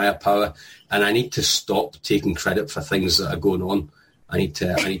upon my higher power, and I need to stop taking credit for things that are going on. I need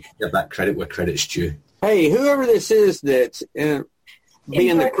to give that credit where credit's due. Hey, whoever this is that's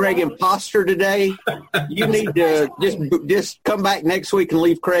being the Craig imposter today, you need to just come back next week and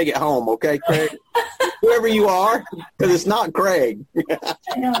leave Craig at home, okay, Craig? Whoever you are, because it's not Craig.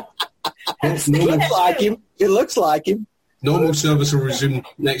 I know. It looks like him. It looks like him. Normal service will resume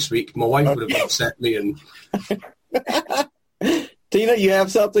next week. My wife would have upset me. And Tina, you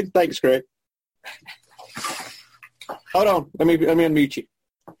have something? Thanks, Craig. Hold on. Let me unmute you.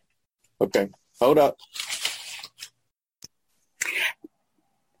 Okay. Hold up.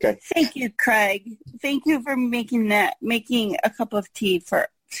 Okay. Thank you, Craig. Thank you for making a cup of tea for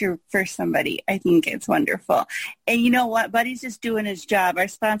somebody. I think it's wonderful. And you know what? Buddy's just doing his job. Our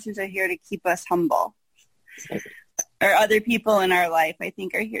sponsors are here to keep us humble. Or other people in our life, I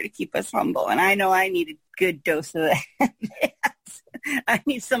think, are here to keep us humble. And I know I need a good dose of that. I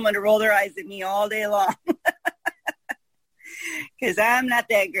need someone to roll their eyes at me all day long. Because I'm not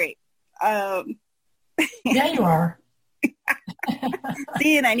that great. Yeah, you are.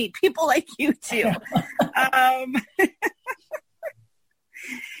 See, and I need people like you, too.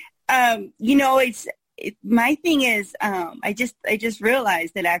 My thing is, I just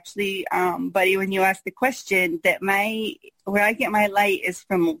realized that actually, buddy, when you asked the question, that where I get my light is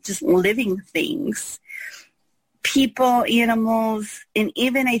from just living things, people, animals, and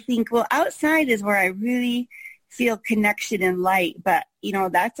even I think, outside is where I really feel connection and light, but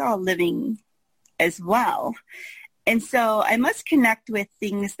that's all living as well. And so I must connect with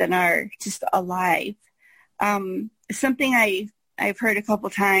things that are just alive. Something I've heard a couple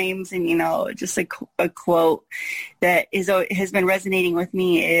times, and just a quote that has been resonating with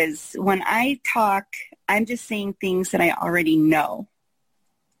me is, when I talk, I'm just saying things that I already know.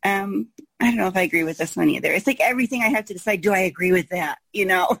 I don't know if I agree with this one either. It's like everything I have to decide, do I agree with that? You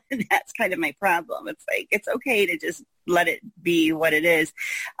know, that's kind of my problem. It's like, it's okay to just let it be what it is.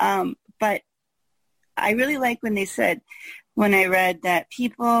 But I really like when they said, when I read that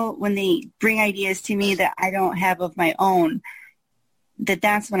people, when they bring ideas to me that I don't have of my own,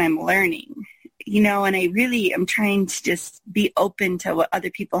 that's when I'm learning, you know, and I really am trying to just be open to what other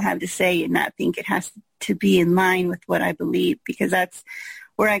people have to say and not think it has to be in line with what I believe, because that's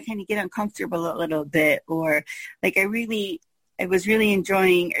where I kind of get uncomfortable a little bit. Or like I was really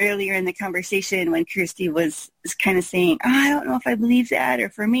enjoying earlier in the conversation when Kirsty was kind of saying, oh, I don't know if I believe that, or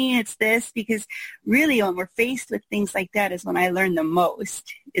for me it's this, because really when we're faced with things like that is when I learn the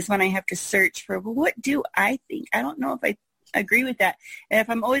most, is when I have to search for, well, what do I think? I don't know if I agree with that. And if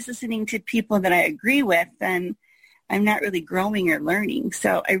I'm always listening to people that I agree with, then I'm not really growing or learning.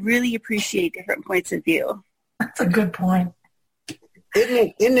 So I really appreciate different points of view. That's a good point.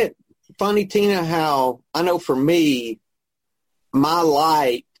 Isn't it funny, Tina, how I know for me, my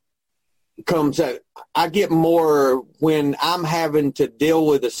light comes out. I get more when I'm having to deal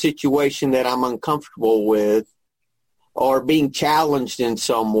with a situation that I'm uncomfortable with or being challenged in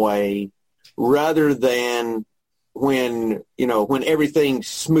some way, rather than when everything's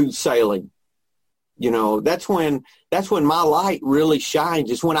smooth sailing. You know, that's when my light really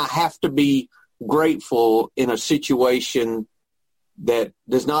shines, is when I have to be grateful in a situation that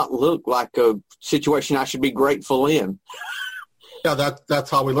does not look like a situation I should be grateful in. Yeah,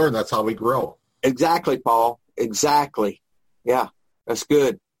 that's how we learn. That's how we grow. Exactly, Paul. Exactly. Yeah, that's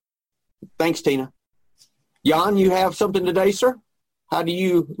good. Thanks, Tina. Jan, you have something today, sir? How do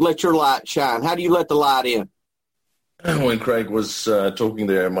you let your light shine? How do you let the light in? When Craig was talking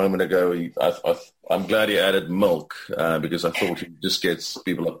there a moment ago, I'm glad he added milk because I thought he just gets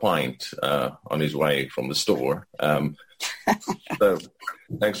people a pint on his way from the store. So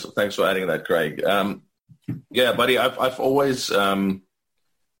thanks for adding that, Craig. Yeah, buddy, I've always, I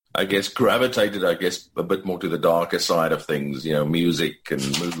guess, gravitated, a bit more to the darker side of things, you know, music and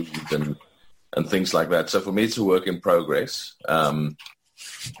movies and things like that. So for me, it's a work in progress.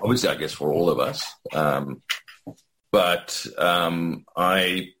 Obviously, I guess for all of us. But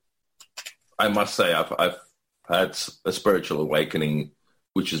I must say I've had a spiritual awakening,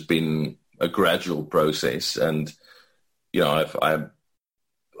 which has been a gradual process. And, you know, I've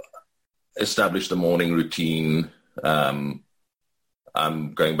established a morning routine. I'm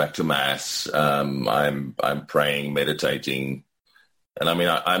going back to Mass. I'm praying, meditating. And I mean,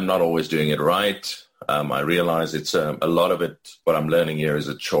 I'm not always doing it right. I realize it's a lot of it, what I'm learning here is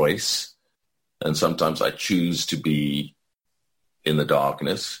a choice. And sometimes I choose to be in the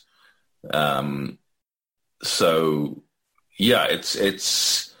darkness. So yeah,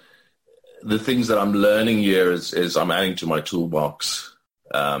 it's the things that I'm learning here is I'm adding to my toolbox.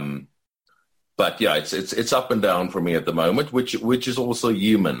 But yeah, it's up and down for me at the moment, which is also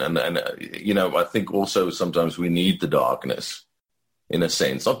human. And you know, I think also sometimes we need the darkness in a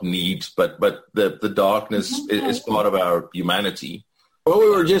sense, not need, but the darkness is part of our humanity. Well,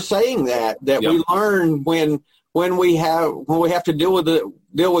 we were just saying that yep. We learn when we have to deal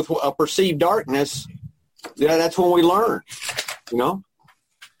with a perceived darkness. Yeah, that's when we learn. You know.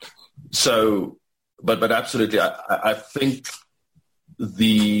 So, but absolutely, I think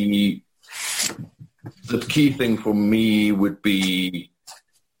the key thing for me would be,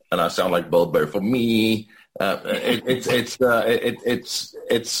 and I sound like Bill Burr, for me, it's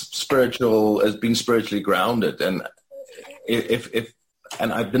spiritual, as being spiritually grounded, and if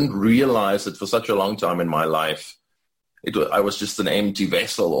and I didn't realize that for such a long time in my life, I was just an empty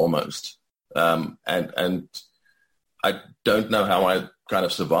vessel almost, and I don't know how I kind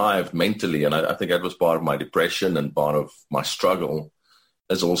of survived mentally, and I think that was part of my depression, and part of my struggle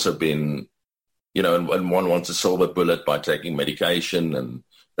has also been, you know, and one wants a silver bullet by taking medication and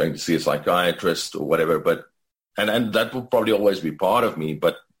going to see a psychiatrist or whatever, but and that will probably always be part of me,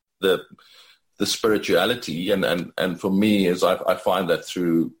 but the spirituality and for me is I find that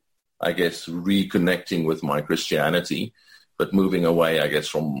through, I guess, reconnecting with my Christianity, but moving away, I guess,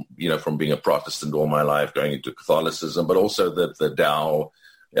 from being a Protestant all my life, going into Catholicism, but also the Tao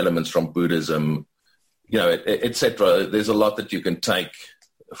elements from Buddhism, you know, etc. There's a lot that you can take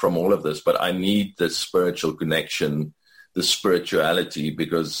from all of this, but I need this spiritual connection, the spirituality,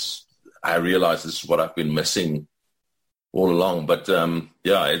 because I realize this is what I've been missing all along. But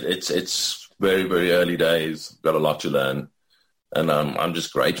yeah, it's very, very early days. Got a lot to learn, and I'm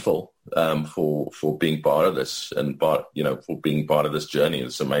just grateful for being part of this, and for being part of this journey.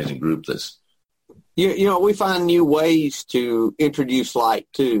 This amazing group. You know, we find new ways to introduce light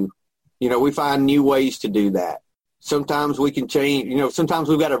too. You know, we find new ways to do that. sometimes we can change, sometimes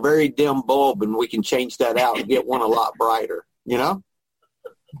we've got a very dim bulb and we can change that out and get one a lot brighter,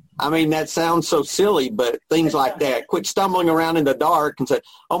 I mean, that sounds so silly, but things like that. Quit stumbling around in the dark and say,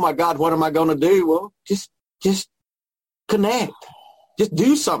 oh, my God, what am I going to do? Well, just connect. Just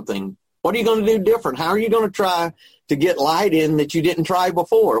do something. What are you going to do different? How are you going to try to get light in that you didn't try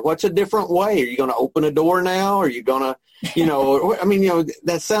before? What's a different way? Are you going to open a door now? Are you going to,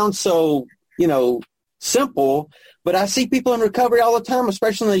 that sounds so, simple. But I see people in recovery all the time,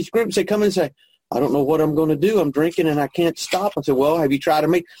 especially in these groups. They come in and say, I don't know what I'm going to do. I'm drinking and I can't stop. I said, well, have you tried to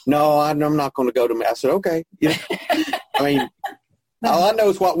meet? No, I'm not going to go to me. I said, okay. I mean, all I know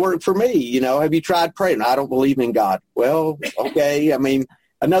is what worked for me. Have you tried praying? I don't believe in God. Well, okay. I mean,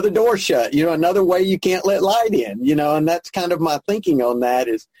 another door shut, another way you can't let light in, and that's kind of my thinking on that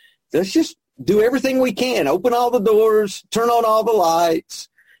is let's just do everything we can. Open all the doors, turn on all the lights,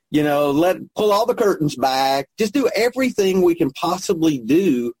 pull all the curtains back. Just do everything we can possibly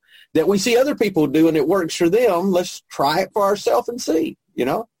do that we see other people do and it works for them. Let's try it for ourselves and see,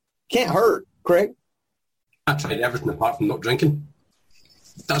 Can't hurt, Craig. I tried everything apart from not drinking.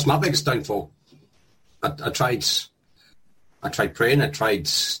 That's my biggest downfall. I tried praying. I tried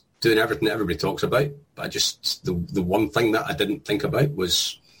doing everything that everybody talks about. But I just, the one thing that I didn't think about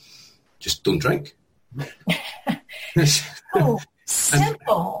was just don't drink. Oh,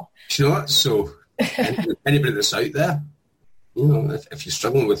 simple. And, you know what? So anybody that's out there, if you're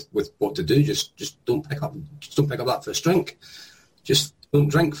struggling with what to do, just don't pick up that first drink. Just don't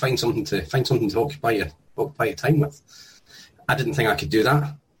drink. Find something to occupy your time with. I didn't think I could do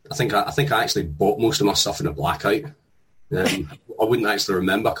that. I think I actually bought most of my stuff in a blackout. I wouldn't actually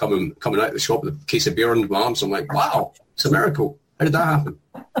remember coming out of the shop with a case of beer under my arm. So I'm like, wow, it's a miracle. How did that happen?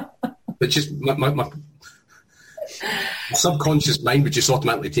 But just my subconscious mind would just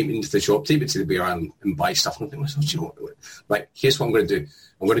automatically take me into the shop, take me to the beer aisle and buy stuff. And I think myself, you know what? Right, here's what I'm going to do.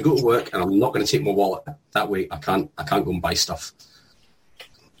 I'm going to go to work and I'm not going to take my wallet. That way I can't go and buy stuff.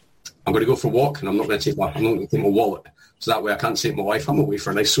 I'm going to go for a walk and I'm not going to take my wallet. So that way I can't take my wife home away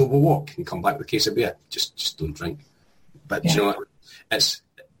for a nice sober walk and come back with a case of beer. Just don't drink. But you know what? It's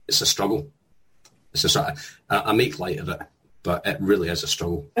a struggle. I make light of it, but it really is a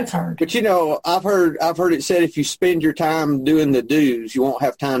struggle. It's hard. But I've heard it said if you spend your time doing the do's, you won't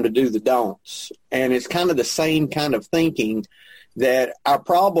have time to do the don'ts. And it's kind of the same kind of thinking that our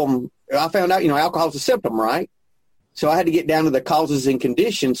problem. I found out, alcohol is a symptom, right? So I had to get down to the causes and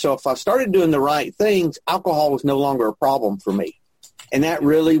conditions. So if I started doing the right things, alcohol was no longer a problem for me. And that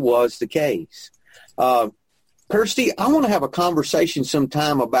really was the case. Kirsty, I want to have a conversation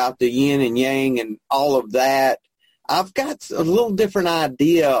sometime about the yin and yang and all of that. I've got a little different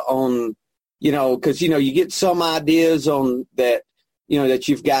idea on, because, you get some ideas on that, that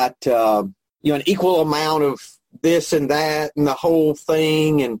you've got, an equal amount of this and that and the whole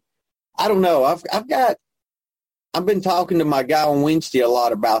thing. And I don't know. I've been talking to my guy on Wednesday a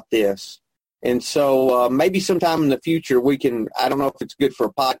lot about this. And so maybe sometime in the future we can, I don't know if it's good for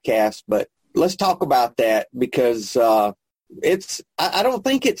a podcast, but let's talk about that because I don't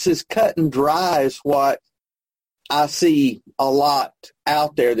think it's as cut and dry as what I see a lot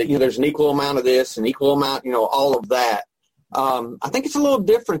out there that, there's an equal amount of this, an equal amount, all of that. I think it's a little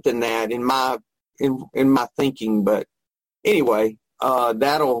different than that in my thinking. But anyway,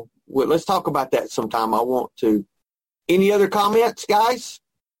 let's talk about that sometime. I want to. Any other comments, guys?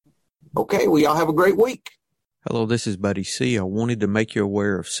 Okay, well, y'all have a great week. Hello, this is Buddy C. I wanted to make you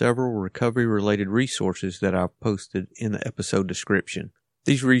aware of several recovery-related resources that I've posted in the episode description.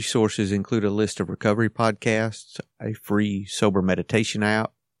 These resources include a list of recovery podcasts, a free sober meditation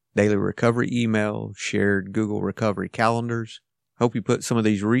app, daily recovery email, shared Google recovery calendars. Hope you put some of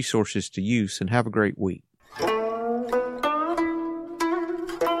these resources to use and have a great week.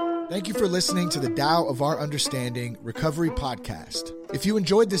 Thank you for listening to the Tao of Our Understanding Recovery Podcast. If you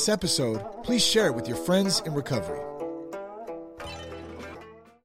enjoyed this episode, please share it with your friends in recovery.